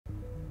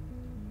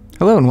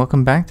Hello and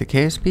welcome back to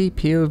KSP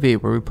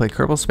POV, where we play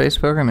Kerbal Space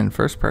Program in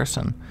first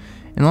person.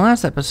 In the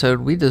last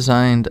episode, we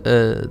designed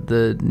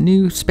the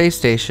new space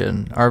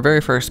station, our very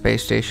first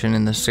space station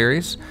in this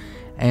series,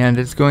 and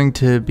it's going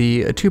to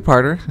be a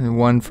two-parter,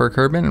 one for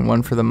Kerbin and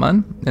one for the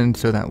Mun, and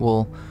so that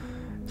will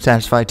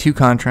satisfy two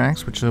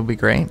contracts, which will be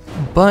great.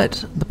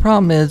 But the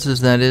problem is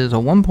that it is a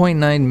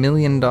 $1.9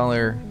 million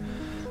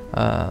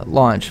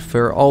launch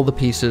for all the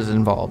pieces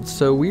involved,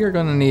 so we are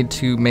going to need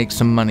to make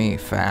some money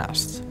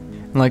fast.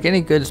 And like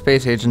any good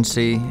space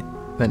agency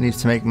that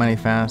needs to make money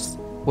fast,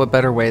 what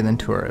better way than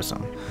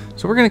tourism?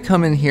 So we're going to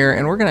come in here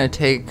and we're going to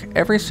take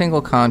every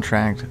single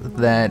contract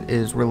that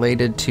is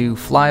related to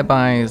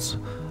flybys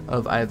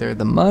of either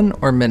the Mun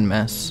or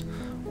Minmus,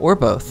 or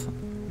both,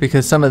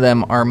 because some of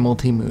them are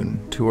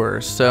multi-moon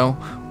tours. So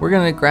we're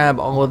going to grab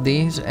all of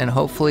these, and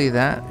hopefully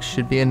that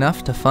should be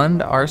enough to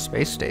fund our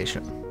space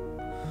station.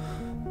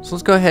 So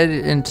let's go ahead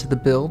into the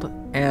build,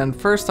 and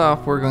first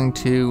off we're going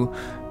to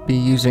be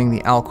using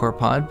the Alcor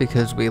pod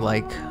because we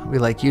like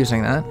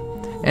using that.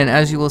 And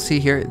as you will see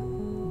here,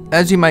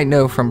 as you might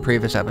know from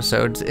previous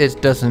episodes,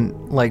 it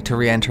doesn't like to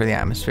re-enter the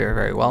atmosphere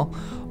very well,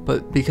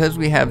 but because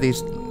we have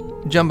these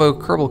jumbo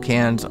Kerbal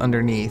cans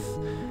underneath,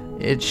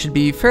 it should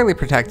be fairly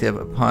protective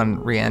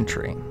upon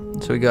re-entry.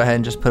 So we go ahead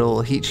and just put a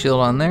little heat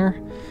shield on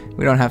there.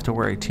 We don't have to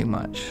worry too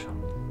much.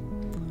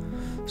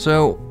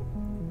 So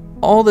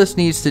all this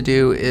needs to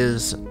do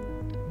is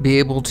be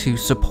able to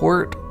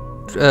support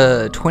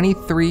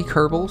 23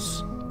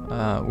 Kerbals.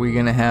 We're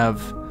gonna have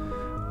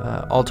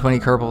all 20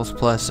 Kerbals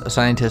plus a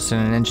scientist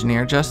and an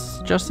engineer,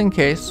 just in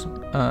case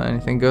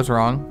anything goes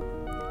wrong,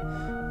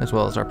 as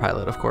well as our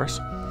pilot, of course.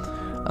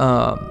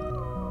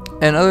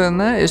 And other than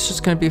that, it's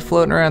just going to be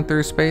floating around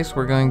through space.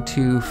 We're going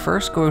to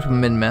first go to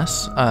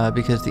Minmus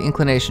because the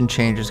inclination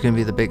change is going to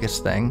be the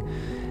biggest thing,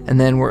 and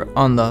then we're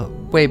on the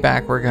way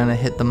back. We're going to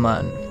hit the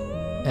Mun,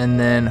 and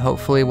then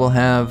hopefully we'll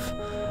have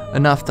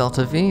enough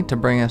Delta V to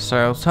bring us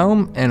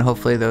home, and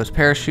hopefully those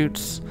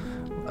parachutes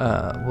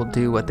will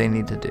do what they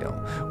need to do.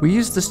 We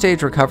used the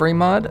stage recovery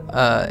mod,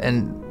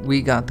 and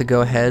we got the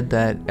go-ahead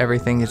that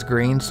everything is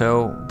green,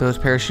 so those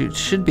parachutes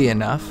should be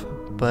enough.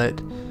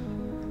 But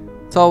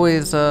it's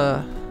always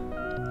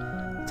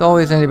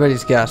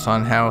anybody's guess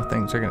on how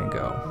things are going to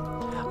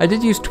go. I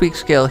did use tweak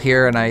scale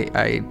here, and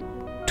I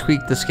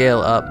tweaked the scale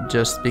up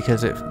just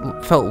because it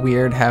felt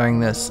weird having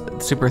this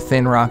super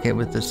thin rocket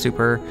with this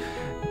super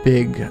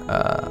big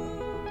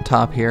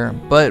top here,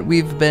 but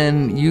we've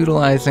been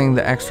utilizing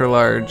the extra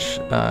large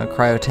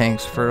cryo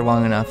tanks for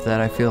long enough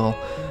that I feel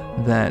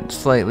that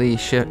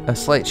a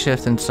slight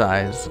shift in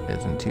size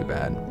isn't too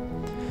bad.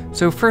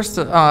 So first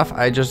off,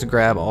 I just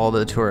grab all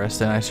the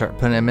tourists and I start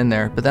putting them in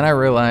there, but then I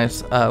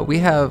realize we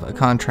have a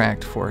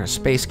contract for a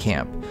space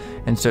camp,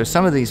 and so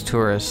some of these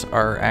tourists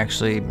are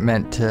actually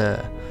meant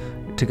to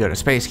go to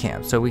space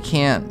camp, so we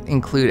can't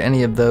include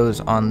any of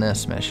those on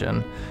this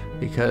mission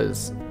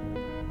because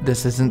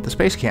this isn't the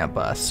space camp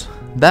bus.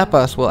 That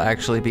bus will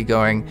actually be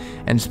going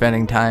and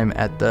spending time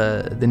at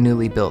the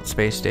newly built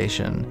space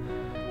station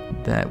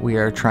that we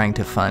are trying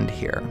to fund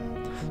here.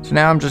 So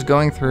now I'm just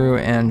going through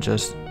and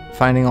just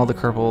finding all the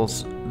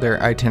Kerbals,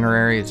 their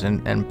itineraries,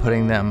 and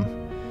putting them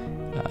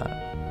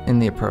in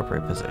the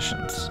appropriate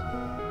positions.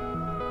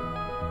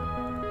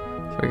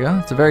 There we go.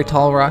 It's a very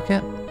tall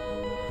rocket.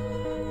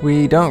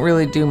 We don't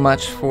really do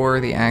much for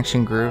the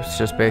action groups,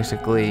 just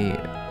basically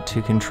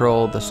to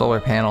control the solar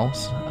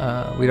panels.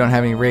 We don't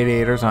have any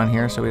radiators on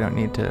here, so we don't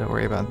need to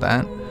worry about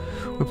that.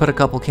 We put a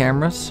couple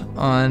cameras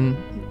on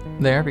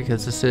there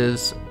because this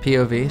is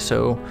POV,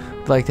 so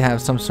we'd like to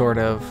have some sort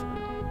of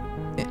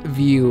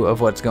view of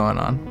what's going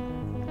on.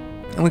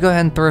 And we go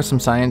ahead and throw some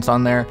science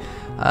on there.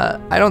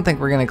 I don't think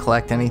we're going to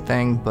collect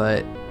anything,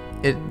 but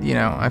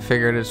I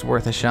figured it's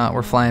worth a shot.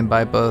 We're flying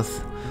by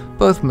both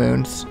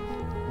moons.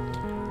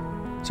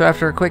 So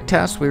after a quick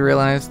test, we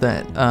realized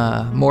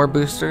that more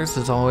boosters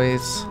is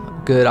always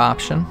a good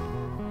option,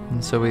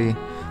 and so we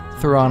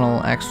threw on a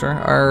little extra.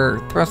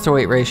 Our thrust to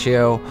weight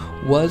ratio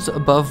was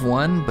above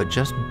 1, but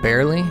just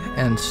barely,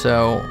 and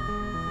so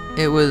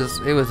it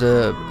was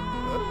a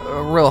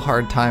real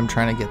hard time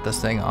trying to get this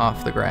thing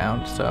off the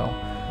ground. So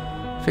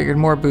figured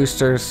more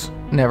boosters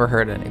never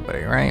hurt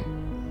anybody, right?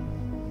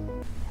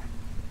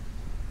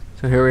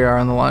 So here we are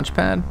on the launch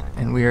pad,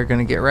 and we are going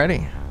to get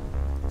ready.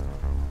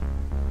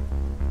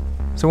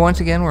 So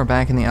once again, we're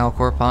back in the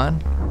Alcor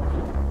pod.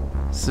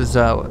 This is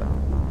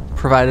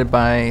provided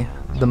by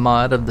the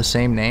mod of the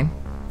same name.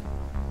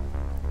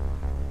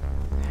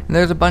 And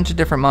there's a bunch of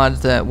different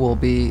mods that will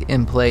be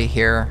in play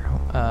here.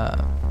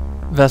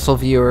 Vessel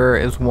Viewer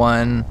is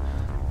one.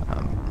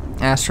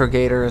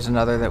 Astrogator is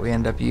another that we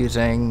end up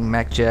using.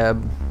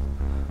 MechJeb.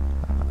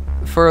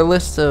 For a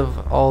list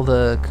of all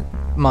the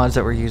mods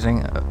that we're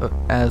using,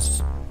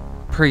 as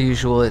per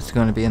usual, it's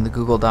going to be in the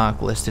Google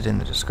Doc listed in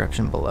the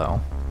description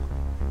below.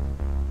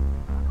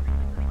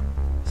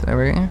 So there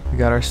we go. We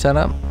got our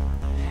setup.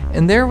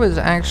 And there was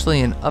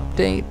actually an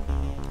update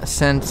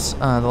since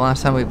the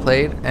last time we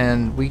played,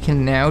 and we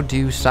can now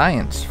do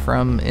science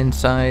from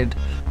inside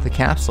the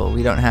capsule.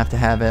 We don't have to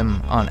have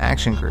him on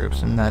action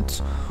groups, and that's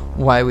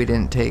why we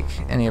didn't take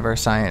any of our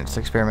science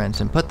experiments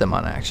and put them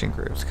on action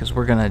groups, because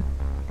we're gonna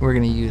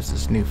use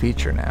this new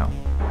feature now.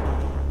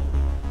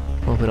 A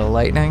little bit of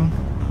lightning,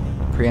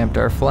 preempt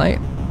our flight.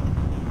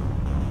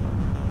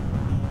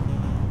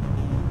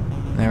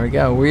 There we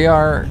go. We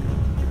are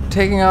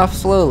taking off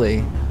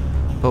slowly,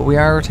 but we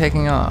are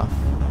taking off.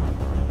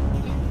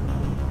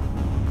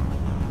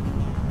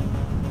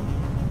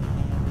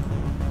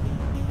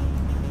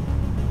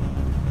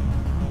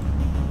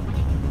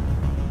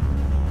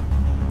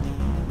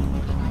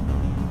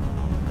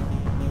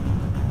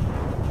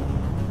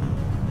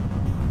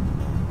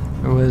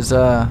 It was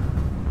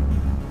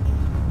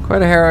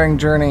quite a harrowing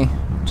journey,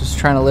 just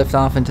trying to lift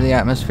off into the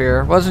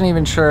atmosphere. Wasn't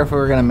even sure if we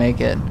were going to make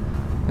it.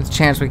 There's a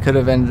chance we could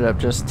have ended up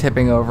just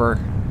tipping over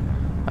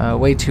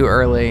way too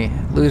early,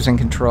 losing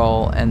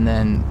control, and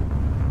then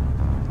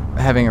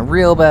having a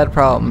real bad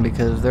problem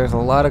because there's a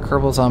lot of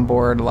Kerbals on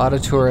board, a lot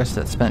of tourists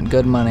that spent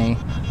good money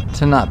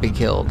to not be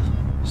killed.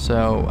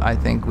 So I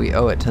think we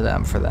owe it to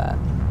them for that.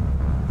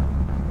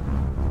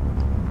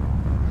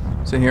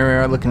 So here we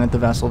are looking at the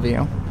vessel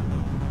view.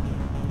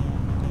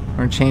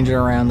 We're changing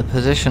around the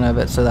position of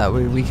it so that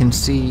we can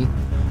see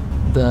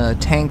the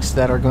tanks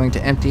that are going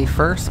to empty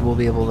first. We'll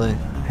be able to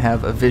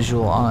have a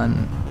visual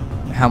on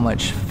how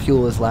much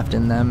fuel is left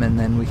in them, and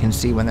then we can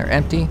see when they're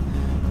empty,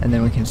 and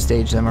then we can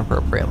stage them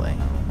appropriately.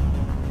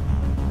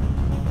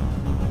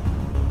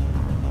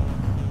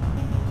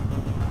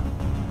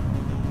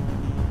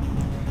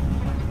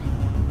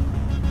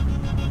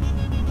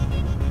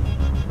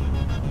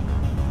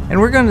 And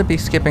we're going to be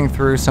skipping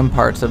through some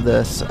parts of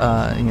this. You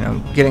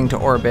know, getting to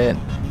orbit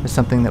is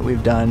something that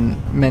we've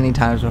done many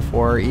times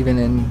before, even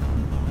in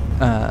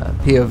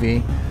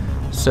POV.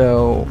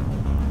 So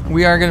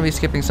we are going to be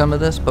skipping some of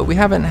this, but we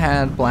haven't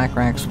had Black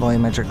Rack's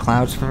volumetric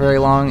clouds for very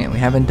long, and we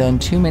haven't done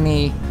too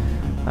many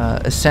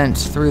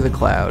ascents through the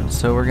clouds.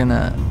 So we're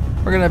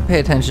gonna pay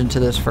attention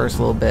to this first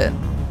little bit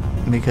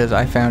because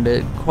I found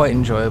it quite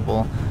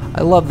enjoyable.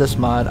 I love this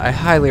mod. I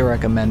highly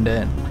recommend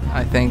it.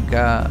 I think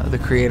the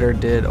creator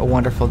did a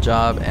wonderful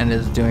job and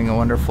is doing a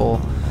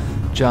wonderful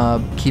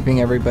job keeping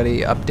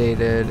everybody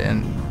updated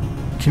and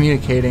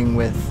communicating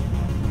with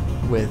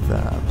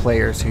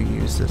players who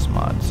use this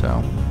mod.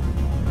 So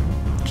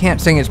can't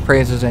sing its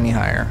praises any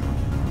higher.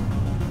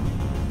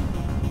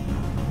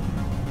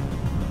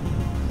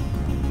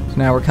 So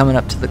now we're coming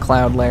up to the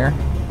cloud layer.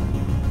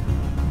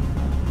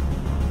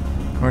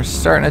 We're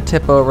starting to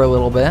tip over a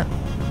little bit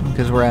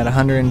because we're at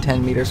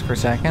 110 meters per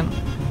second.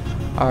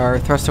 Our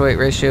thrust to weight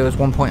ratio is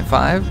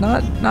 1.5.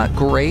 Not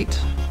great,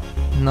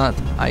 not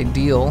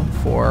ideal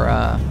for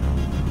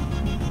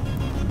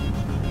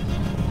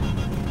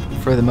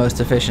the most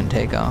efficient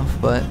takeoff,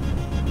 but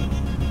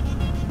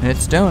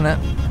it's doing it.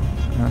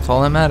 That's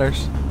all that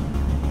matters.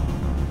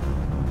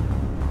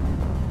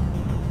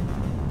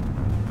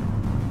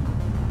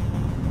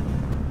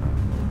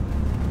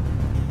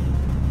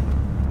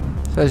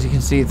 So as you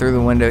can see through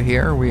the window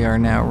here, we are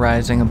now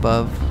rising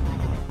above,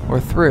 or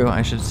through,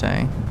 I should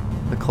say,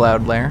 the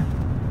cloud layer.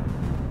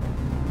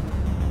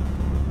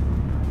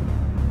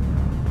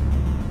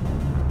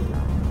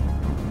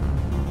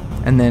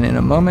 And then in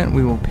a moment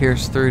we will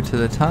pierce through to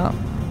the top.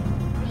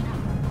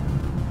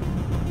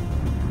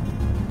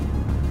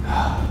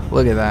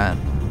 Look at that.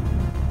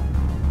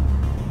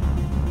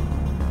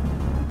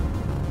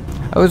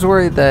 I was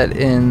worried that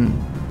in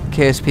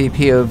KSP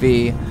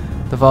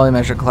POV the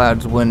volumetric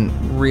clouds wouldn't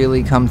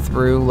really come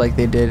through like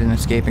they did in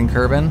Escaping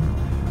Kerbin,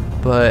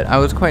 but I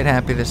was quite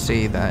happy to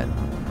see that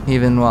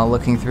even while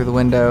looking through the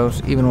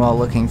windows, even while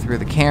looking through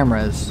the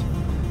cameras,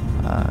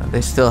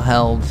 they still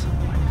held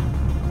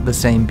the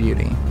same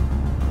beauty.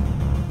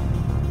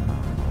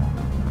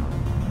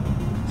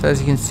 So as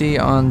you can see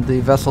on the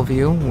vessel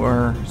view,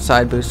 our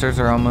side boosters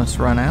are almost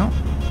run out.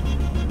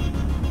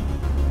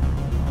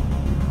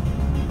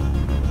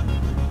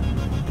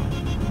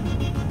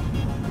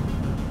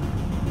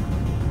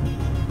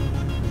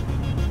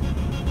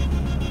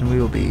 And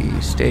we will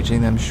be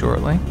staging them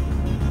shortly.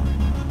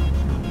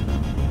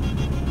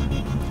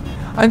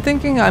 I'm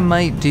thinking I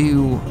might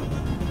do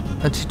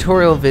a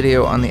tutorial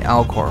video on the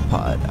Alcor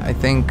pod. I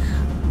think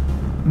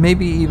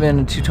maybe even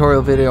a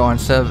tutorial video on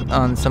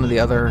some of the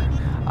other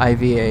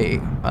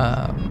IVA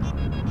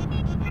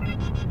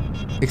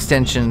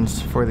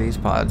extensions for these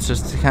pods,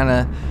 just to kind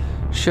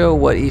of show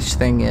what each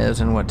thing is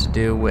and what to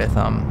do with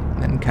them,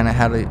 and kind of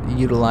how to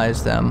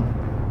utilize them.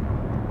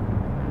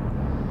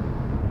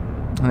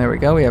 And there we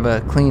go, we have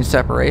a clean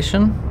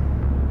separation.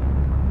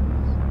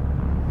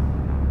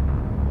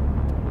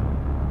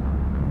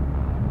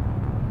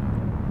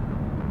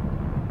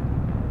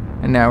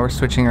 And now we're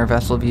switching our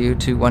vessel view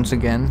to once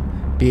again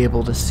be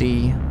able to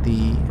see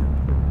the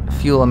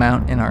fuel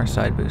amount in our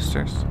side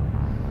boosters.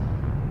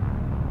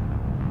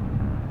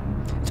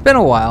 It's been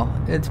a while.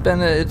 It's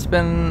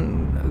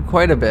been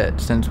quite a bit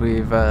since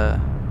we've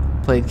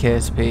played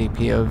KSP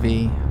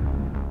POV.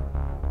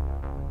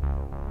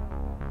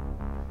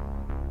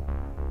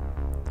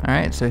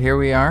 Alright, so here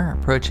we are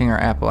approaching our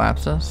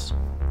apoapsis.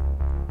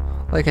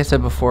 Like I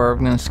said before,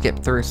 I'm going to skip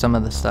through some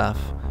of the stuff.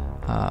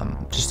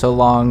 Just a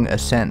long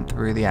ascent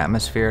through the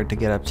atmosphere to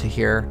get up to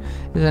here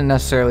isn't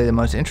necessarily the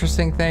most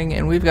interesting thing,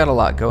 and we've got a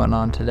lot going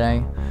on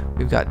today.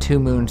 We've got 2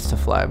 moons to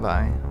fly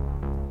by.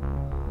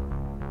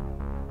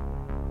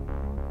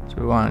 So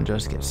we want to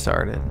just get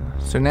started.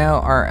 So now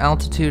our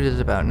altitude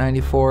is about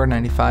 94,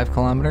 95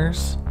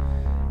 kilometers.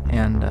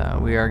 And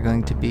we are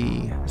going to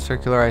be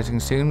circularizing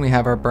soon. We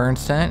have our burn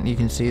set. You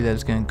can see that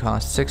it's going to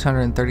cost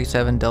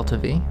 637 delta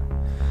V.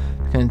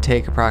 It's going to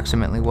take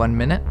approximately 1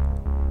 minute.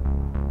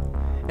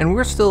 And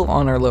we're still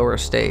on our lower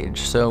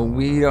stage, so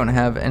we don't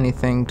have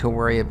anything to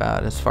worry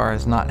about as far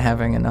as not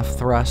having enough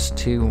thrust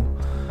to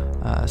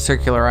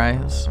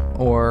circularize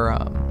or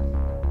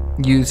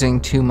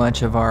using too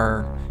much of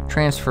our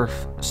transfer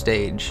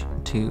stage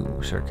to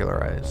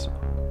circularize.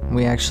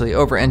 We actually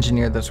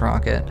over-engineered this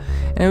rocket,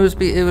 and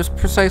it was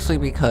precisely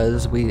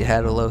because we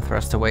had a low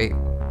thrust to weight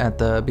at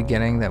the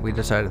beginning that we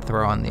decided to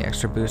throw on the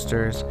extra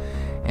boosters,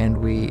 and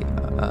we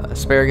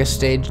asparagus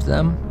staged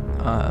them,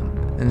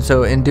 and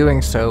so in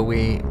doing so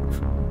we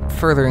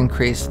further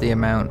increased the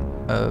amount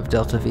of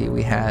delta V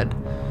we had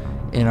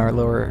in our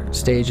lower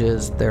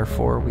stages.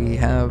 Therefore we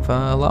have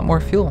a lot more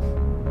fuel.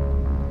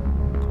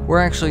 We're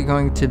actually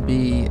going to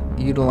be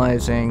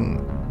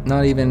utilizing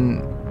not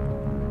even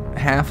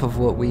half of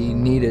what we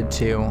needed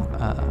to.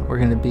 We're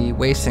going to be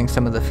wasting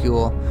some of the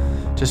fuel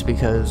just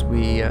because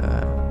we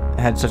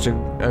had such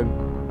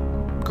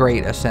a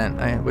great ascent,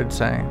 I would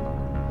say.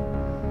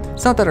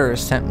 It's not that our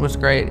ascent was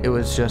great, it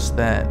was just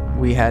that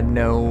we had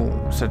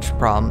no such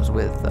problems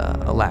with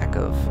a lack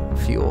of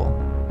fuel.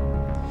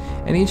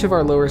 And each of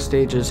our lower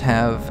stages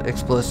have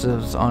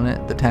explosives on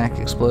it, the TAC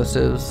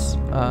explosives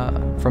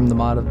from the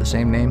mod of the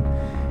same name.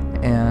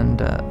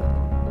 And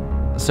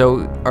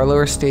so our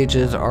lower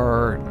stages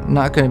are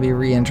not going to be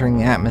re-entering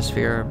the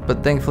atmosphere,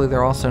 but thankfully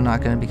they're also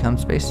not going to become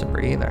space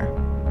debris either.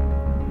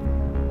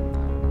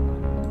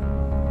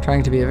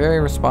 Trying to be a very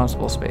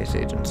responsible space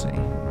agency.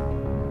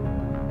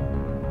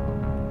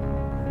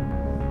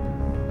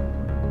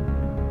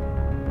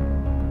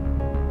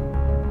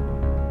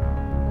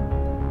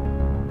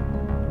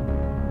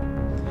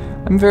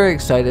 I'm very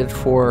excited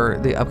for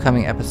the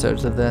upcoming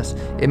episodes of this.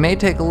 It may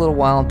take a little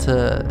while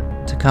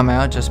to come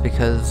out just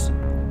because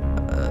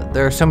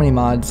there are so many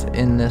mods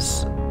in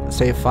this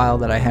save file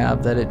that I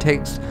have that it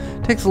takes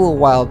a little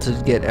while to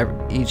get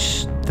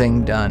each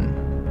thing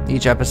done.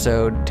 Each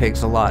episode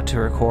takes a lot to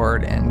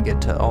record and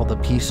get to all the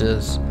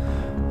pieces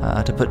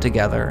to put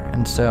together,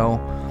 and so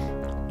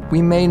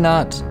we may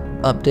not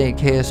update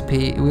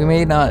KSP, we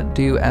may not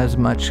do as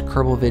much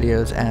Kerbal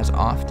videos as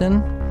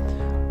often,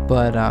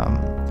 but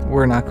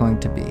we're not going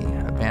to be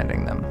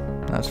abandoning them,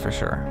 that's for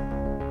sure.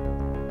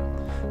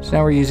 So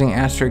now we're using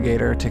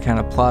Astrogator to kind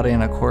of plot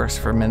in a course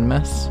for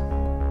Minmus.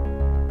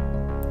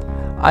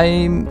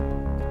 I'm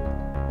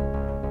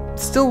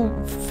still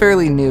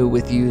fairly new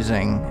with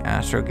using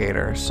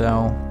Astrogator, so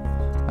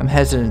I'm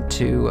hesitant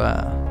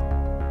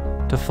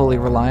to fully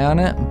rely on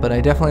it, but I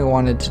definitely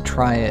wanted to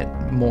try it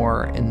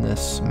more in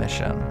this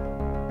mission.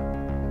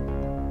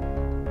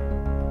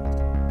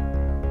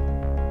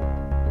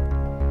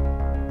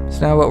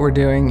 So now what we're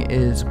doing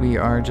is we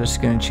are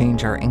just going to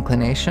change our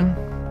inclination.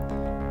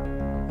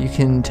 You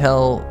can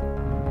tell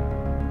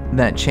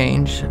that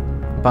change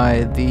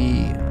by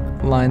the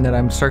line that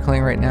I'm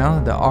circling right now,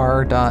 the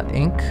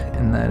r.inc,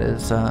 and that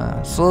is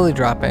slowly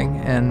dropping,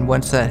 and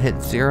once that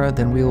hits 0,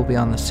 then we will be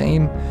on the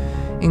same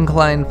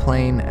inclined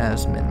plane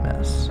as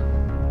Minmus.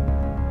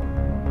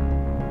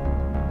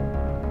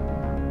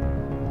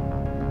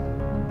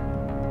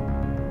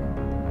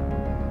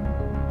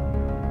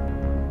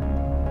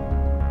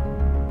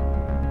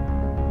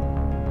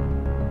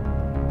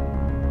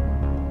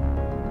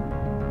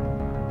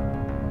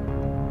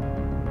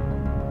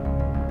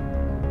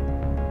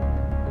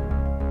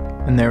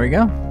 And there we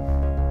go.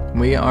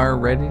 We are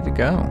ready to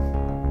go.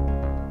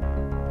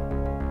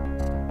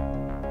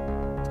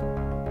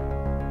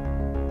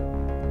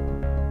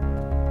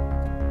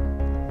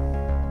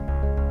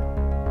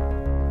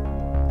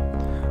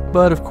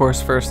 But of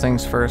course, first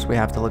things first, we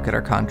have to look at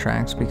our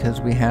contracts,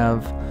 because we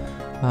have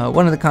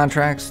one of the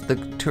contracts, the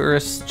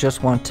tourists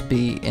just want to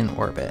be in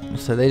orbit.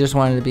 So they just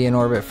wanted to be in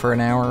orbit for an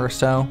hour or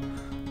so.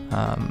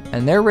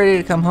 And they're ready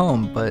to come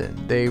home,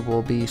 but they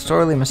will be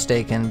sorely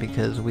mistaken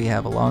because we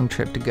have a long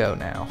trip to go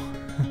now.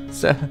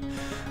 So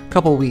a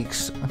couple week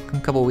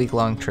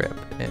long trip.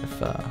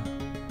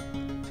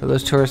 So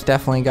those tourists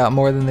definitely got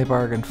more than they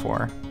bargained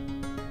for.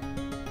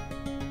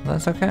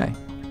 That's okay.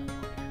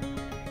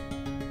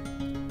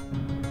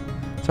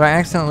 So I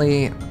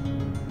accidentally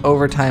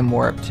overtime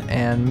warped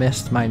and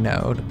missed my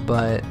node,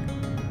 but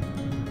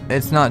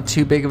it's not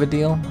too big of a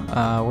deal.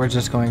 We're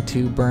just going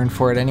to burn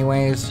for it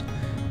anyways.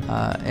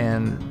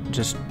 And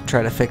just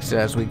try to fix it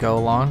as we go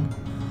along.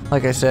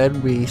 Like I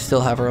said, we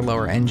still have our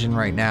lower engine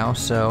right now,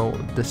 so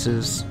this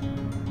is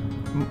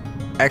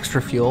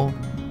extra fuel,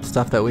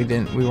 stuff that we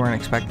weren't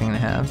expecting to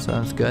have, so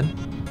that's good.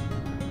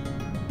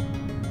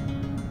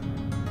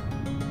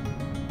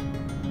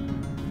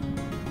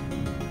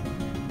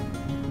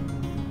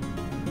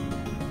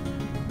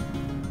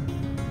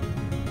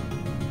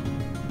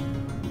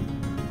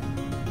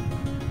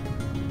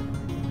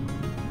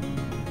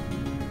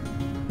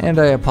 And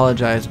I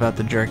apologize about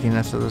the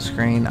jerkiness of the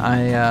screen.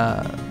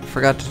 I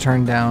forgot to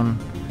turn down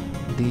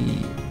the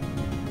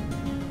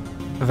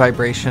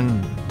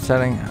vibration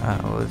setting.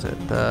 What was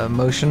it? The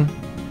motion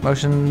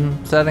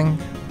setting.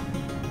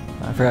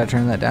 I forgot to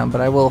turn that down,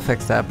 but I will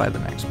fix that by the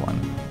next one.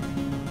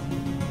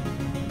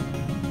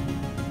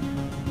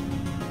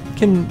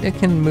 It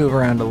can move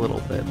around a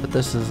little bit, but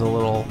this is a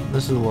little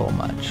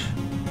much.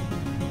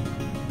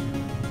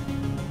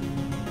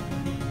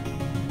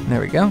 There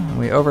we go.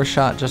 We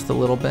overshot just a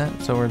little bit,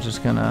 so we're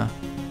just gonna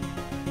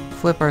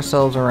flip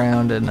ourselves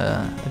around and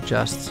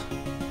adjust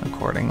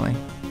accordingly.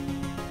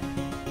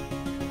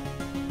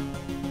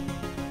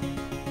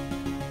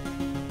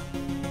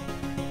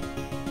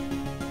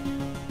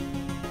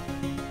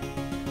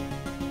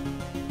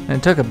 And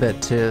it took a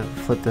bit to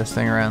flip this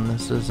thing around.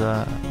 This is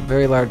a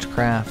very large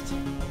craft.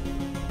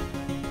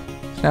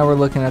 So now we're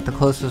looking at the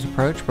closest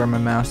approach where my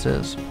mouse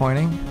is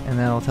pointing, and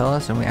that'll tell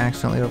us, and we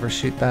accidentally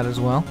overshoot that as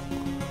well.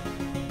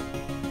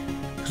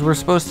 We're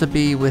supposed to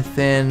be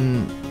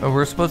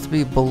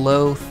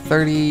below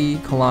 30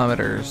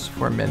 kilometers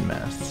for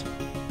min-miss.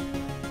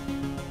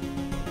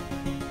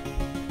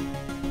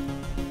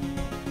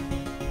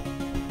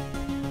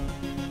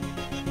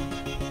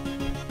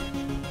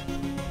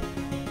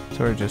 So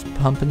we're just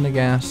pumping the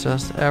gas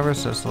just ever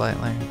so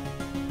slightly.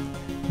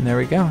 And there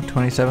we go,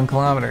 27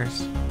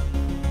 kilometers.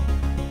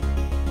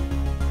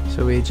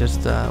 So we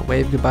just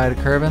wave goodbye to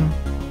Kerbin.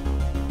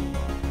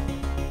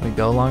 We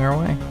go along our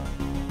way.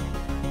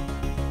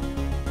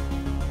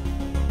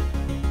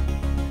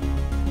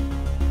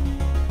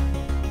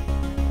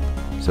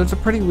 So it's a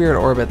pretty weird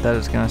orbit that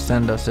it's going to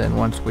send us in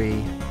once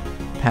we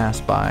pass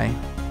by.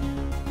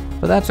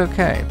 But that's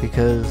okay,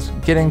 because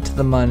getting to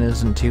the Mun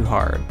isn't too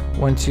hard.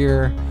 Once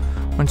you're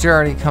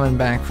already coming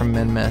back from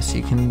min-miss,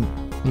 you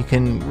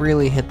can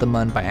really hit the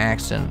Mun by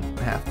accident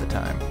half the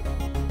time.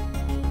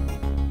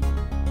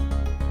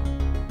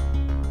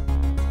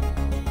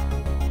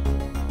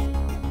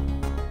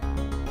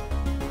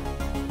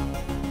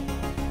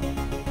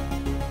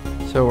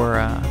 So we're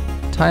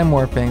time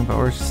warping, but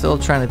we're still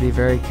trying to be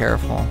very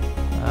careful.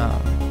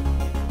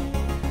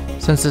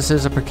 Since this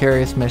is a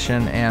precarious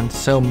mission and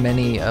so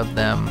many of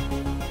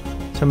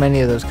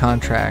those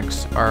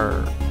contracts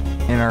are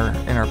in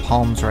our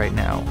palms right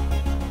now,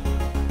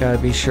 gotta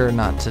be sure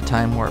not to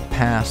time warp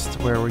past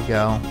where we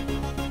go.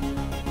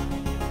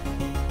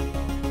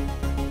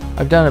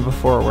 I've done it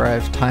before where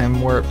I've time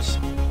warped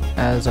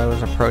as I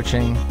was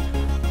approaching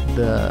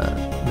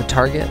the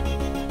target,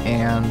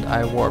 and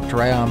I warped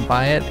right on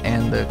by it,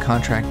 and the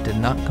contract did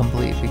not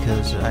complete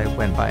because I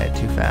went by it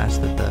too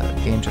fast, that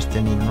the game just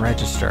didn't even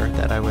register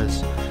that I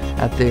was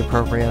at the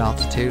appropriate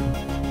altitude.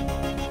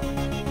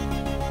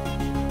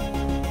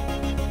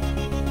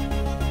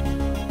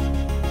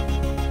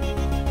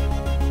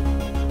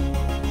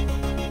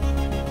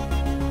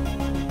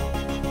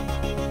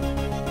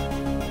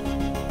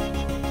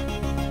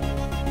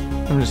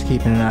 I'm just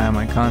keeping an eye on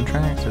my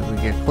contracts as we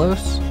get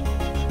close.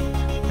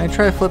 I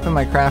try flipping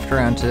my craft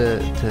around to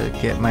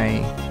get my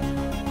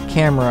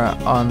camera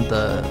on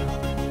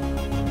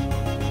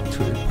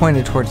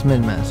pointed towards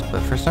min-miss,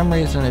 but for some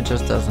reason it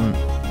just doesn't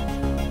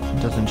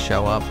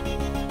show up.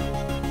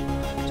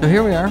 So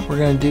here we are. We're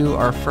going to do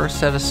our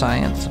first set of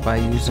science by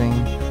using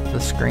the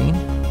screen.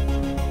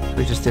 So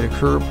we just did a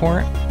crew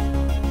report,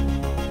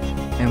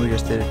 and we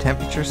just did a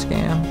temperature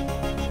scan,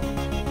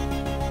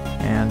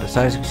 and a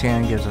seismic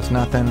scan gives us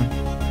nothing.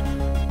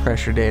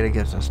 Pressure data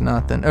gives us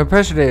nothing.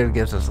 Pressure data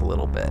gives us a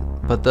little bit,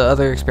 but the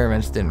other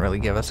experiments didn't really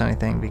give us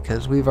anything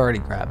because we've already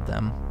grabbed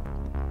them.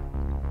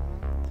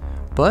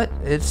 But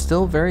it's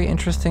still very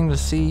interesting to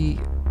see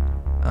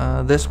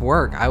this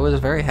work. I was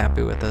very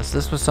happy with this.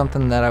 This was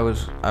something that I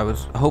was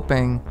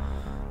hoping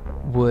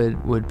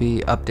would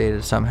be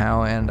updated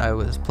somehow, and I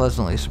was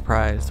pleasantly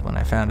surprised when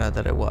I found out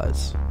that it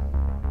was.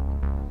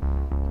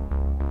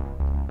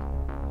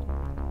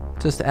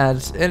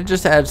 It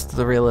just adds to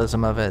the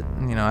realism of it.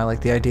 You know, I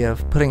like the idea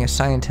of putting a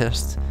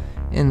scientist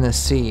in this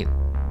seat,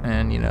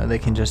 and you know, they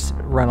can just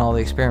run all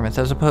the experiments,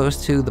 as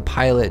opposed to the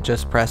pilot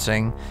just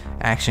pressing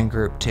action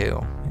group 2,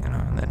 you know,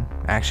 and then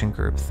action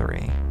group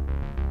 3.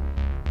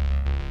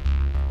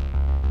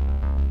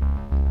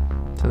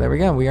 So there we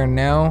go. We are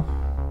now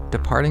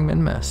departing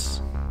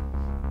min-miss.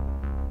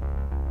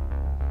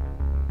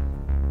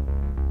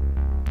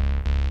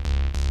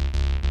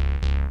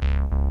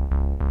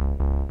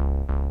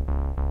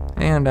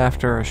 And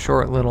after a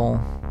short little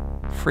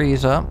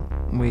freeze up,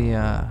 we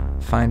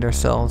find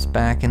ourselves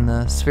back in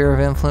the sphere of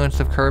influence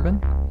of Kerbin.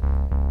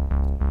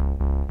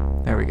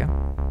 There we go.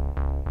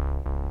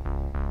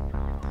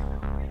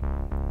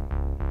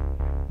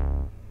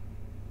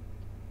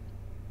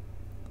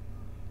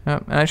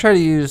 And I try to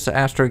use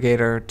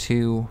Astrogator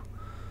to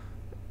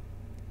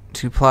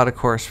plot a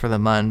course for the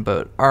Mun,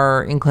 but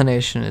our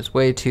inclination is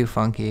way too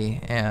funky,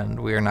 and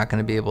we are not going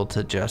to be able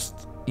to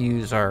just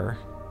use our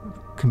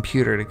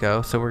computer to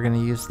go, so we're going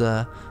to use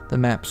the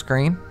map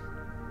screen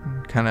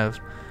and kind of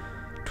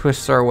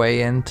twist our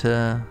way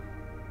into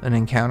an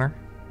encounter.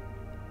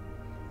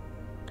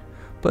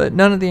 But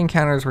none of the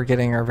encounters we're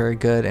getting are very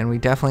good, and we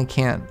definitely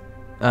can't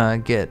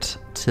get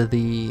to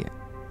the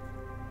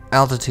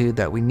altitude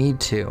that we need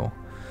to.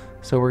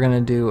 So we're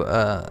going to do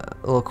a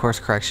little course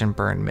correction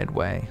burn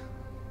midway.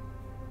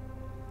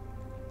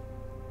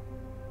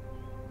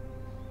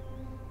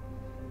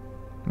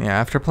 Yeah,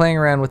 after playing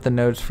around with the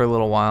nodes for a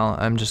little while,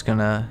 I'm just going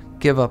to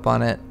give up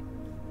on it,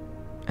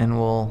 and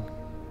we'll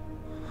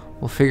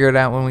figure it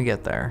out when we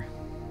get there.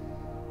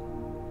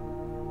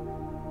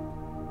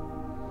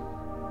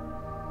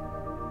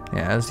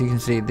 Yeah, as you can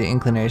see, the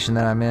inclination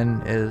that I'm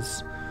in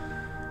is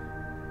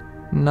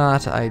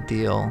not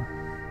ideal.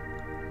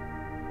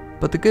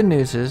 But the good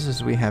news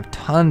is we have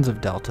tons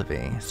of delta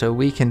V, so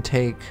we can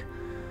take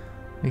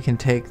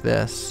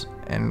this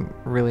and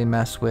really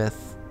mess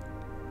with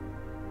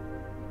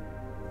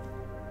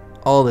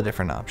all the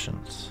different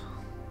options.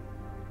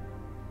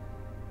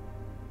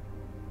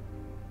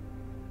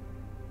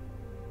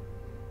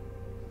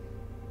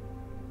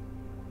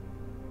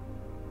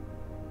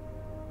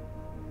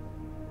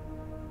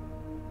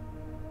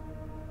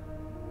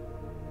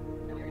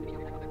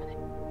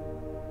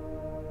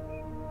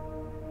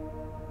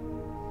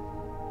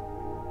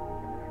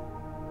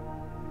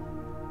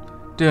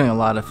 Doing a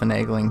lot of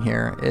finagling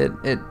here.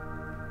 It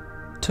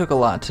took a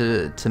lot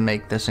to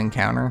make this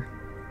encounter.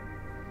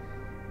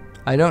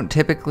 I don't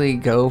typically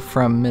go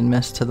from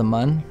min-miss to the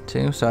mun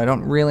too, so I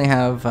don't really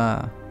have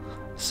a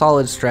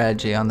solid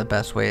strategy on the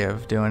best way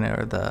of doing it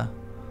or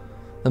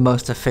the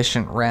most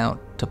efficient route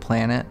to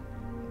plan it.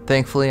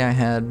 Thankfully I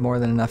had more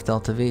than enough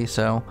delta V,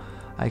 so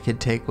I could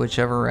take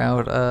whichever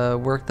route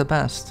worked the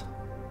best.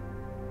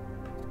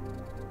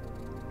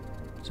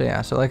 So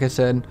yeah, so like I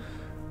said,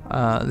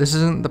 this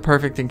isn't the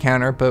perfect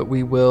encounter, but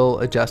we will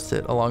adjust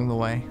it along the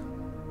way.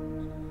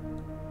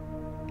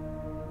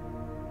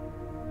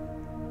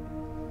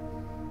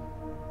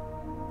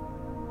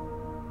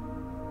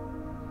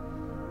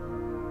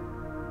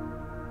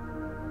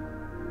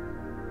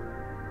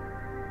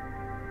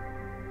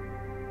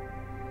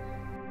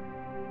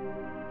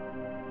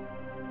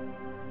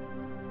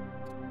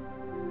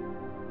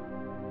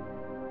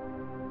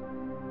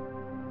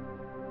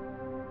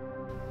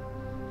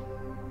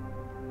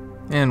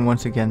 And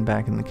once again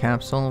back in the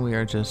capsule, we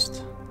are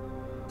just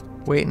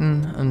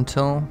waiting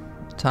until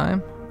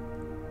time.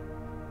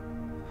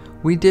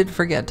 We did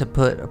forget to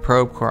put a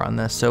probe core on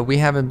this, so we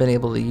haven't been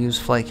able to use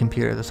flight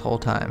computer this whole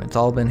time. It's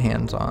all been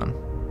hands-on.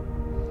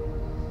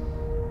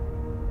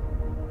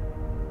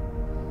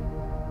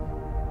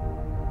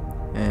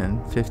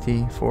 And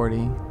 50,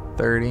 40,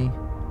 30,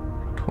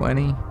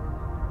 20,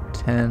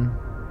 10,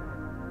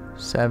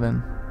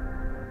 7,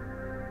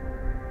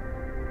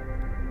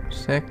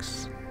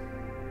 6.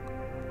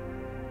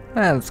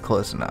 That's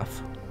close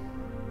enough.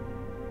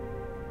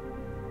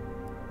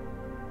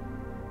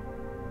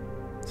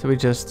 So we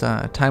just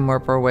time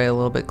warp our way a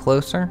little bit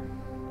closer.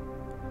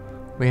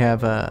 We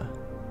have our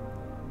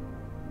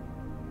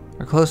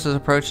closest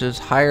approach is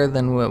higher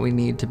than what we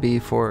need to be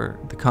for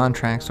the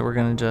contract, so we're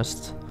going to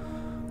just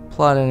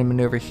plot in a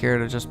maneuver here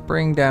to just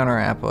bring down our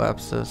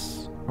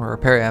apoapsis, or our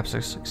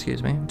periapsis,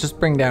 excuse me. Just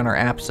bring down our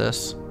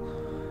apsis,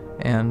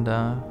 and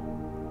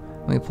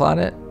we plot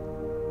it.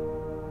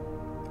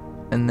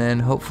 And then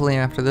hopefully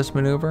after this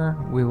maneuver,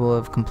 we will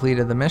have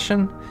completed the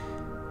mission,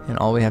 and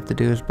all we have to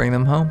do is bring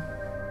them home.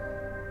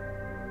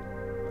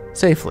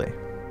 Safely.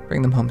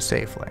 Bring them home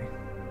safely.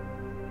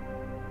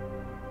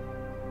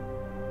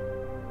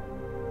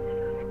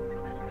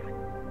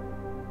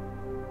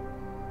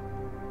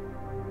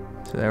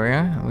 So there we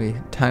are. We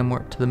time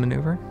warp to the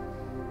maneuver.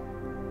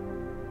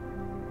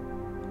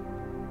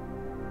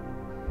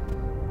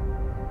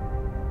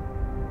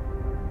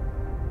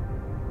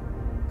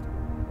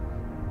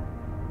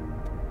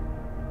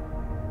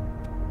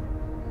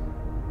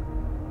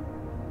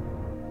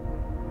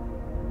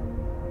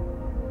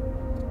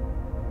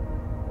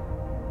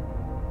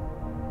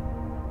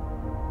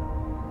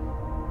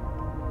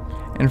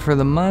 And for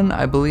the mun,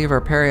 I believe our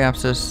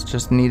periapsis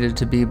just needed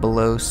to be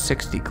below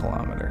 60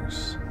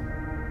 kilometers.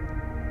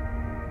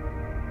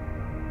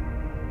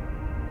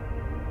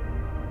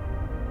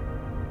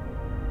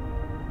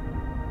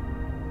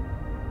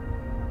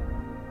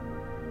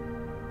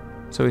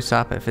 So we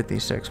stop at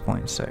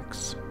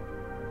 56.6.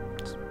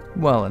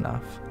 Well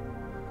enough.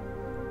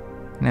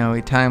 Now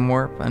we time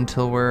warp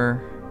until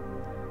we're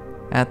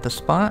at the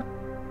spot,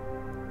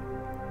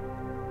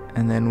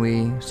 and then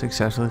we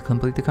successfully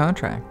complete the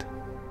contract.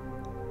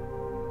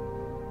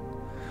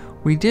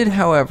 We did,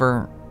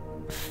 however,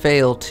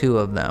 fail 2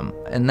 of them,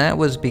 and that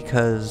was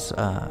because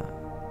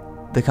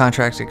the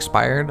contracts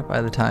expired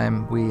by the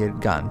time we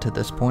had gotten to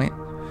this point,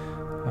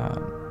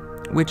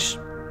 which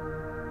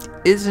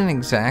isn't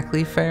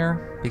exactly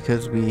fair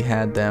because we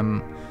had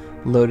them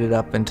loaded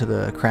up into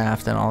the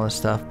craft and all this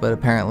stuff, but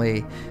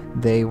apparently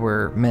they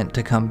were meant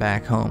to come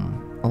back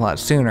home a lot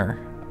sooner.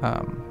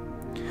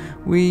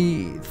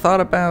 We thought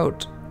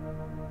about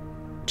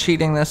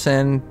cheating this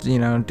in, you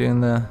know,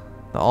 doing the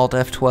Alt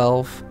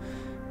F12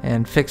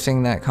 and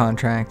fixing that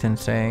contract and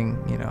saying,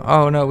 you know,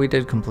 oh no, we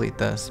did complete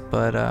this,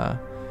 but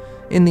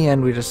in the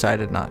end we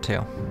decided not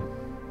to.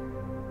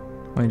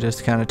 We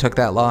just kind of took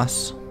that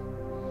loss.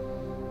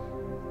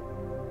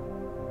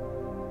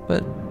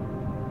 But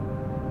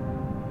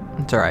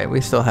it's alright, we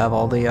still have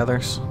all the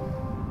others.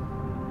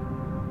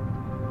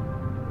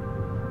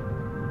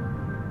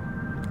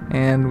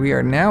 And we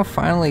are now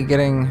finally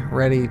getting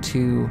ready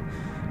to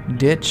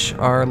ditch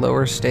our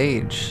lower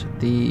stage.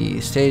 The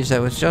stage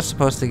that was just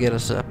supposed to get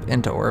us up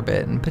into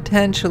orbit and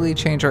potentially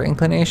change our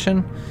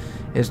inclination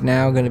is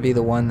now going to be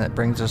the one that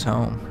brings us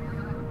home.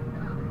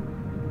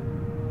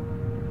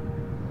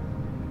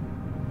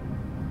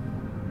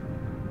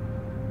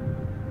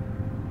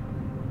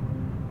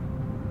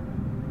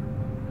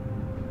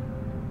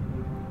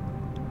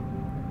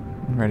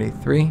 Ready?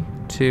 3,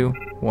 2,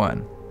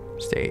 1.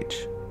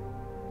 Stage.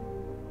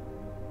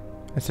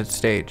 I said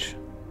stage.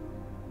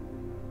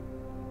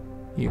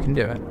 You can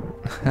do it.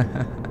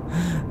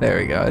 There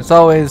we go. It's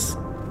always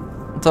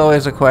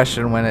a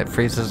question when it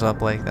freezes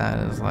up like that.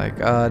 It's like,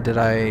 did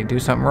I do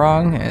something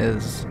wrong?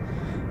 Is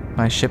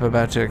my ship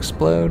about to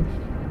explode?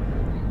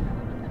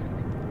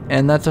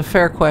 And that's a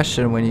fair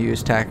question when you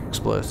use TAC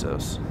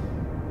explosives.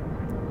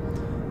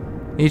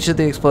 Each of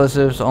the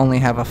explosives only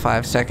have a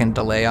 5-second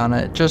delay on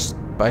it, just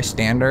by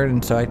standard,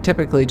 and so I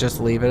typically just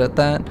leave it at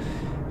that,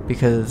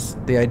 because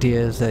the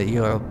idea is that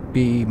you'll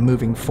be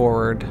moving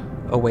forward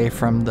away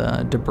from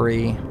the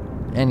debris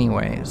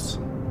anyways.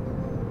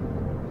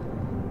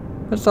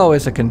 It's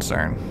always a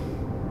concern.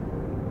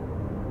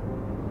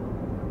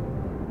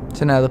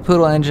 So now the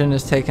Poodle engine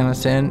is taking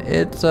us in.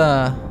 It's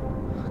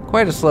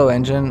quite a slow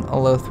engine, a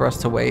low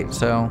thrust to weight,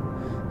 so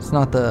it's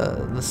not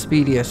the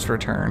speediest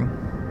return.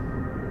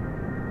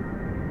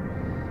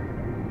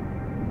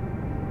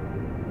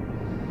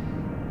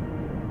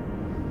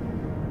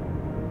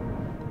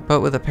 But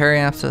with a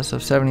periapsis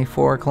of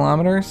 74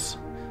 kilometers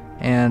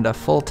and a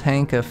full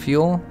tank of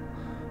fuel,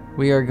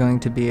 we are going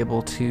to be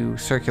able to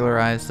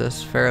circularize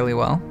this fairly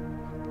well.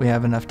 We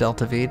have enough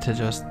delta V to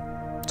just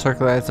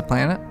circularize the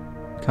planet,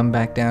 come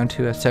back down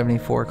to a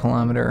 74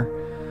 kilometer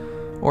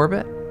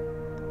orbit,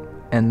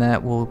 and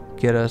that will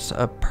get us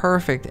a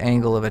perfect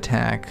angle of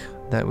attack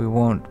that we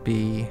won't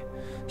be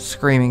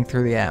screaming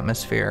through the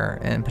atmosphere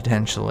and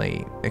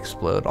potentially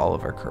explode all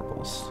of our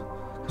Kerbals.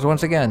 Because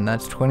once again,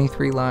 that's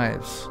 23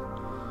 lives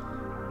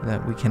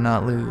that we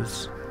cannot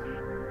lose.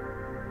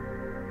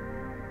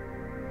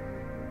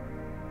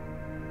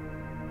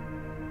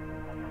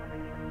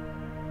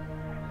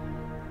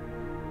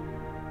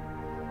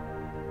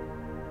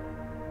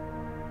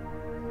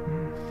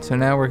 So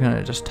now we're going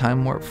to just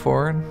time warp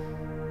forward.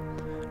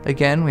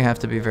 Again, we have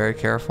to be very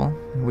careful.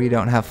 We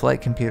don't have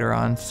flight computer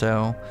on,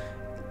 so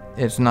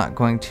it's not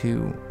going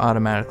to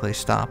automatically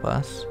stop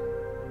us.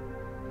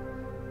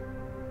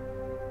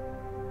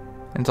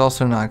 It's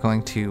also not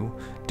going to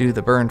do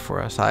the burn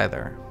for us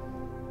either.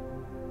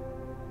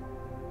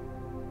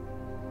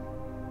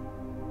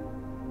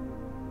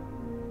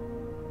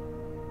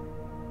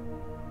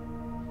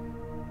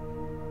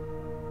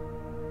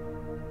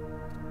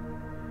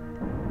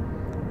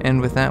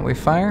 And with that we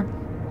fire.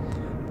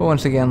 But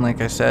once again,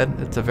 like I said,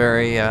 it's a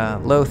very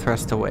low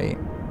thrust to weight.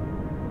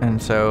 And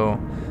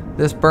so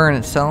this burn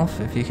itself,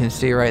 if you can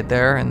see right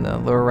there in the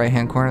lower right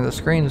hand corner of the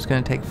screen, is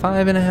going to take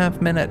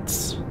 5.5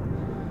 minutes.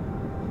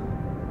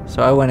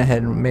 So I went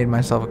ahead and made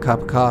myself a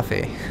cup of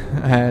coffee.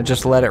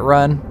 Just let it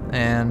run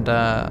and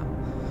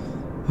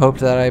hoped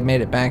that I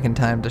made it back in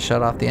time to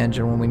shut off the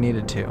engine when we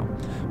needed to.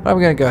 But I'm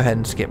going to go ahead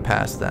and skip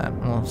past that.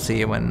 We'll see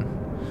you when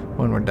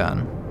we're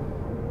done.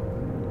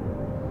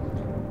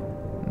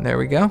 There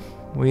we go.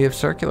 We have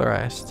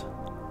circularized.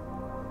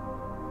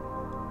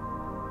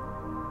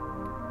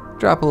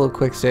 Drop a little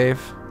quick save.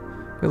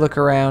 We look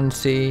around,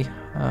 see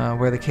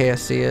where the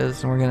KSC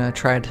is, and we're going to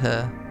try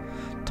to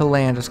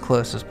land as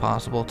close as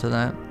possible to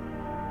that.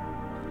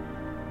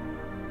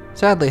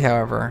 Sadly,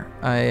 however,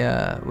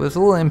 I was a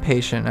little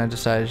impatient and I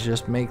decided to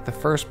just make the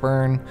first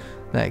burn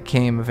that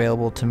came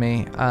available to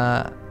me.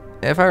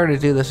 If I were to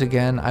do this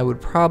again, I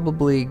would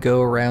probably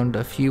go around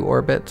a few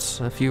orbits,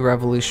 a few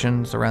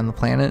revolutions around the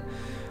planet,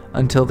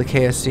 until the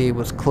KSC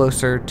was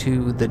closer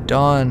to the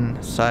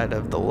dawn side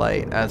of the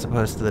light as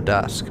opposed to the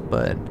dusk.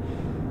 But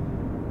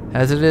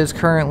as it is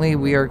currently,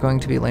 we are going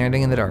to be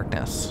landing in the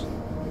darkness.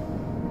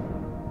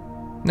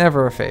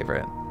 Never a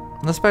favorite,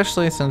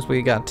 especially since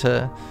we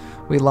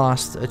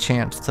lost a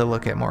chance to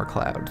look at more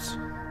clouds.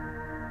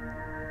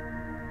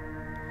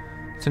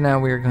 So now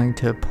we are going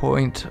to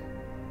point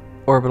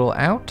orbital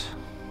out,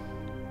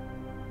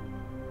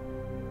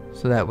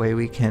 so that way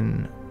we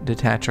can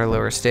detach our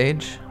lower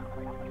stage.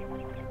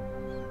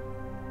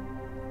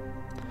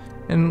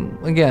 And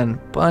again,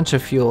 bunch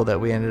of fuel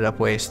that we ended up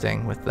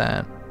wasting with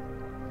that.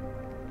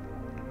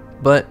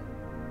 But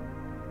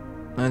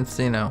it's,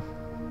 you know,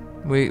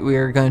 we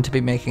are going to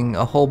be making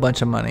a whole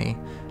bunch of money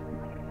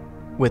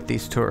with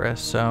these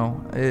tourists, so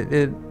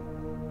it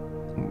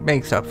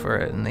makes up for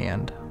it in the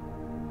end.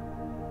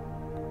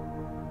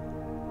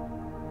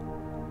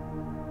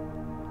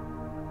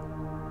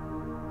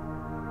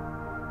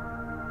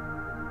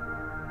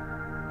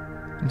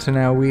 And so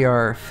now we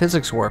are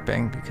physics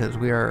warping because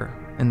we are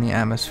in the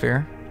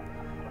atmosphere.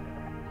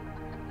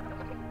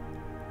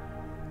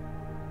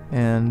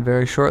 And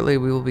very shortly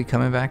we will be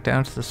coming back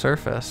down to the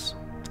surface.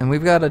 And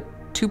we've got a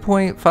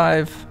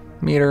 2.5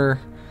 meter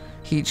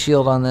heat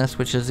shield on this,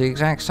 which is the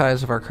exact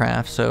size of our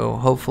craft, so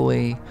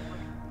hopefully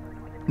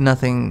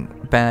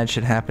nothing bad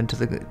should happen to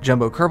the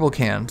jumbo Kerbal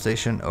cans. They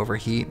shouldn't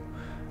overheat.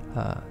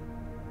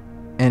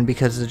 And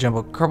because the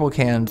jumbo Kerbal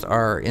cans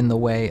are in the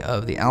way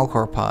of the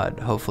Alcor pod,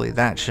 hopefully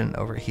that shouldn't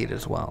overheat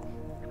as well.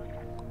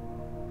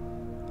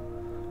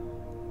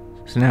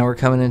 So now we're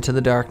coming into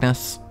the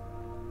darkness.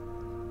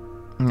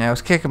 And I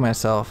was kicking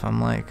myself.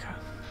 I'm like,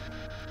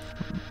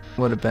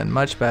 would have been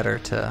much better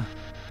to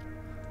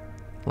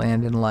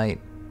land in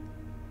light.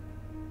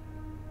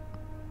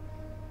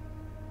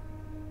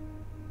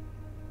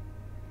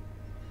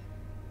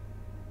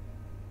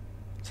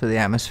 So the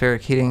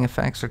atmospheric heating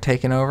effects are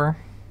taking over.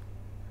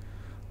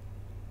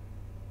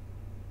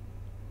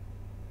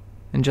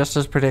 And just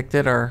as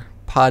predicted, our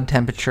pod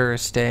temperature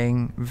is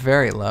staying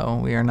very low.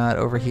 We are not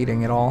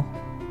overheating at all.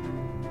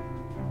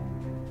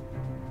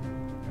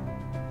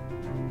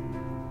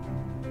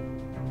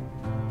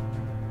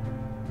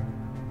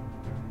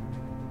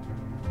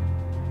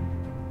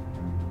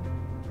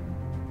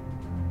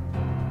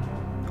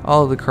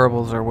 All of the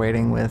Kerbals are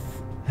waiting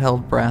with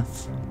held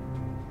breaths.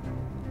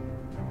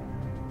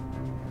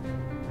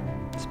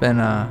 It's been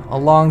a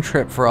long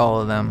trip for all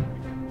of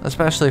them,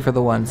 especially for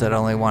the ones that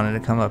only wanted to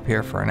come up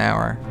here for an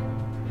hour.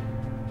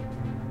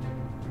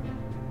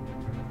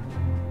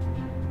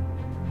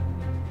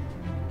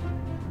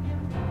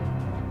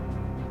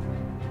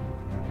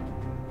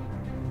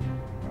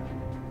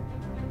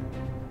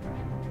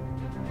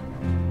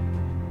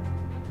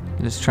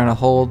 Just trying to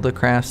hold the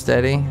craft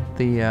steady.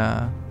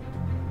 The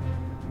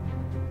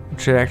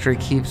trajectory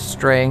keeps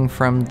straying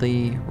from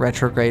the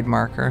retrograde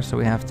marker, so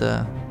we have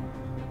to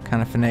kind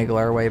of finagle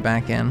our way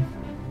back in.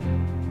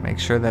 Make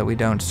sure that we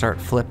don't start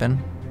flipping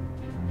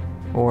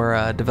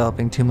or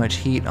developing too much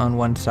heat on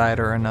one side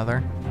or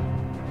another.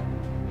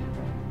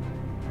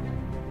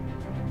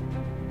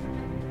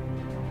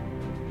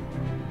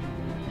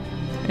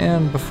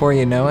 And before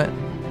you know it,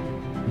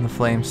 the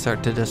flames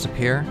start to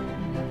disappear.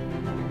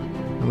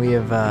 We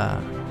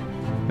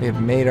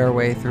have made our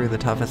way through the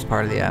toughest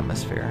part of the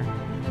atmosphere.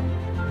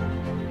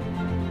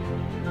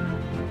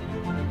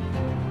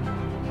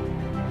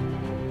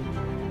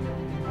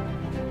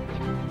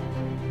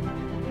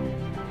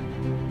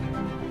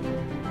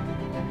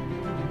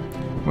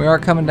 We are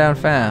coming down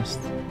fast,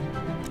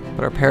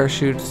 but our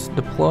parachutes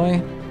deploy.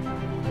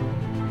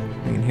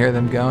 We can hear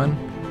them going.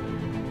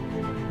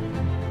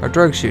 Our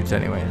drogue chutes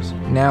anyways.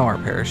 Now our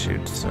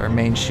parachutes, our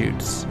main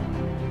chutes,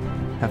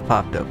 have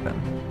popped open.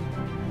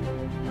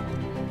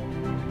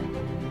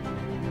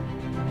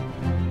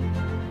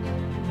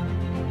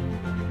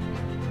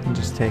 And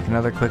just take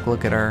another quick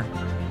look at our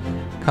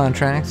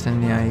contracts,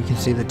 and yeah, you can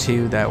see the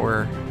two that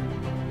were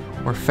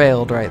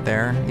failed right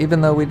there.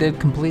 Even though we did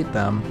complete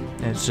them,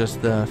 it's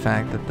just the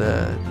fact that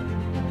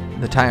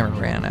the timer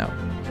ran out.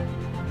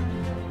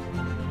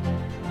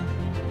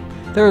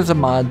 There is a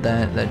mod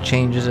that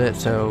changes it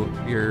so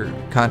your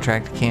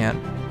contract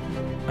can't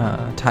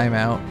time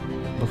out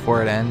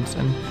before it ends,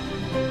 and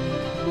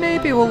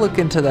maybe we'll look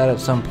into that at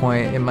some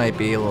point. It might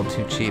be a little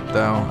too cheap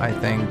though. I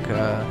think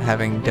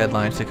having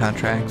deadlines to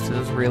contracts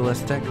is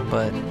realistic,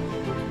 but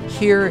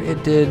here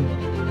it did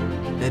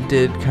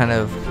kind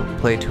of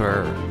play to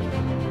our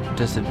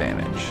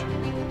disadvantage.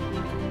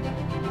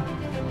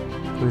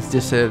 It was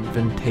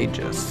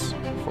disadvantageous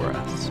for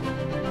us.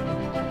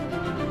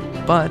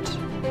 But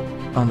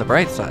on the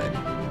bright side,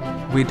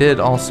 we did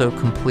also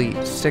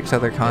complete 6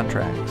 other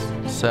contracts,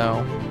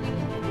 so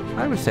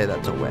I would say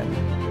that's a win.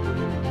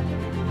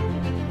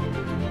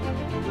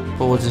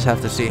 But we'll just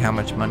have to see how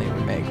much money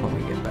we make when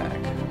we get back.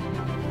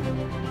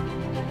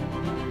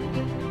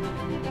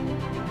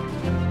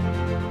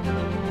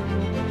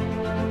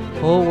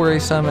 A little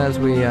worrisome as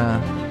we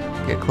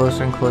get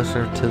closer and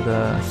closer to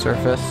the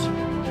surface.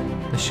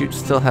 The chutes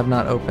still have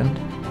not opened.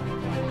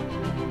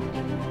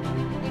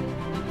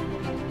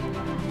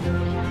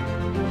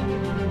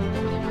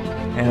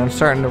 And I'm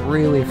starting to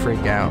really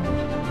freak out.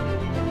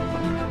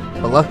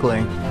 But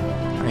luckily,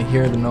 I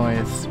hear the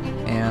noise,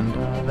 and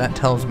that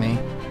tells me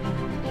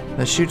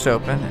the chute's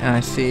open, and I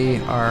see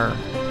our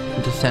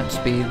descent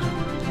speed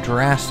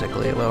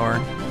drastically lower.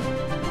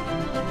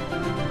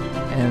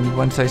 And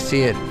once I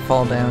see it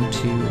fall down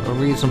to a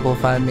reasonable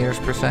 5 meters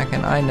per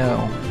second, I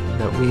know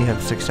that we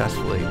have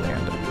successfully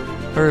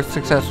landed, or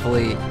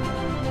successfully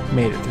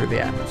made it through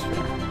the atmosphere.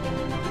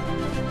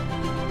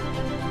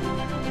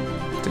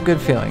 It's a good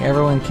feeling.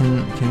 Everyone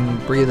can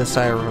breathe a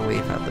sigh of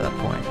relief at that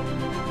point.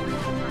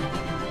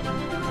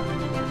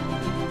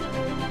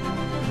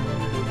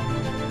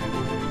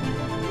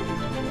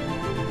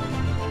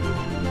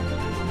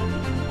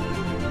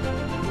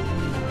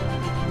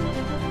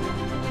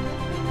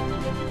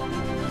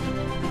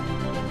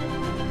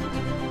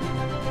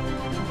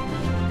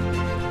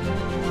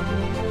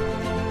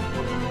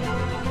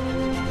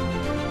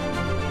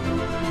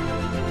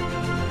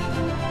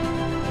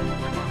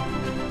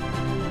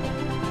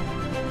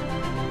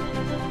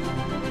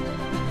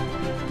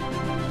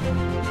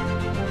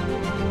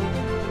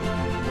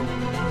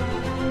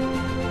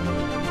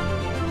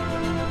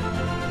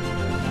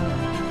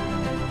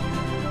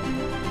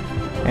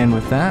 And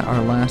with that,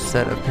 our last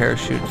set of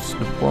parachutes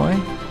deploy,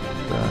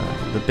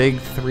 the big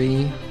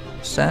 3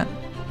 set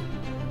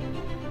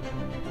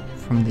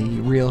from the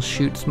Real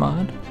Shoots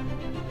mod.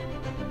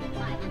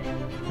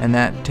 And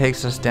that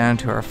takes us down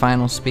to our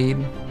final speed.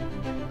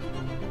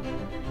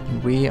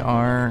 And we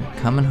are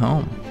coming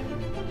home.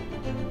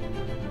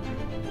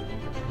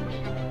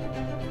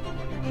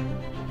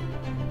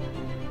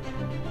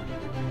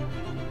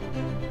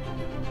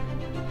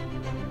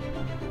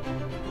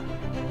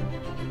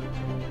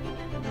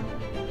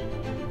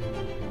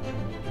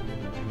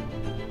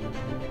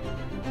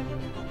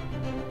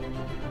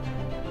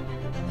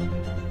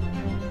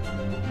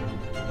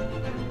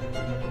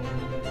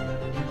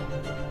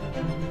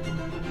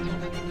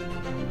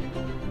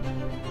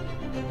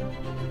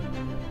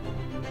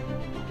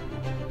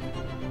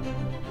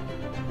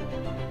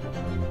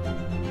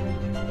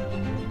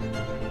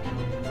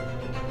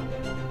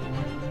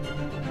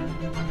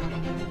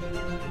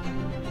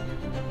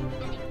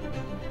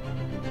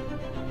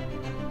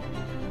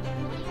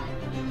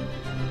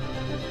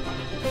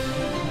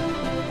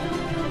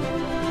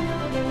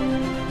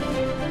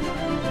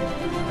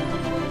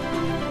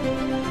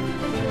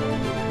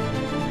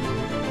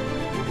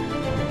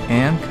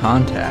 And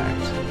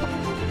contact.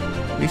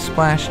 We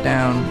splashed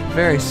down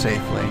very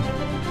safely,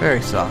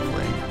 very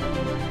softly,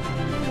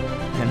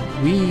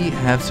 and we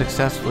have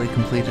successfully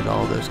completed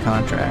all those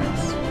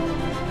contracts.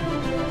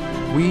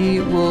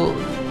 We will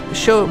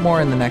show it more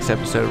in the next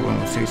episode when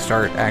we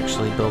start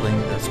actually building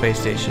the space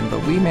station,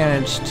 but we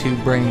managed to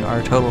bring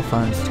our total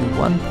funds to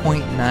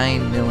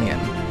 1.9 million,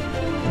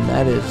 and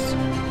that is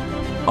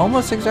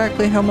almost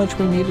exactly how much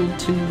we needed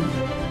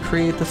to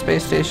create the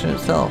space station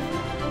itself.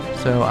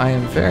 So I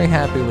am very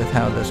happy with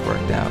how this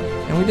worked out.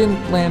 And we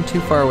didn't land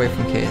too far away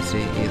from KSP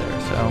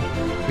either,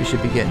 so we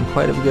should be getting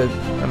quite a good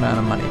amount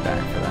of money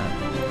back for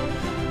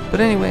that.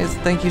 But anyways,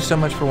 thank you so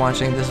much for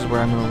watching. This is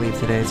where I'm going to leave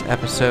today's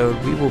episode.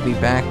 We will be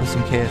back with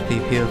some KSP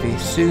POV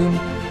soon.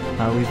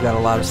 We've got a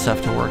lot of stuff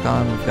to work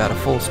on. We've got a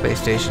full space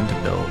station to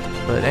build.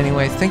 But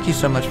anyways, thank you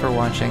so much for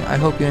watching. I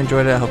hope you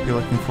enjoyed it. I hope you're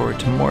looking forward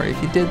to more.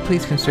 If you did,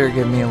 please consider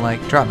giving me a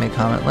like, drop me a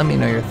comment, let me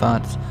know your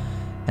thoughts,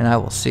 and I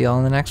will see y'all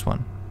in the next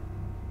one.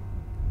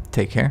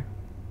 Take care.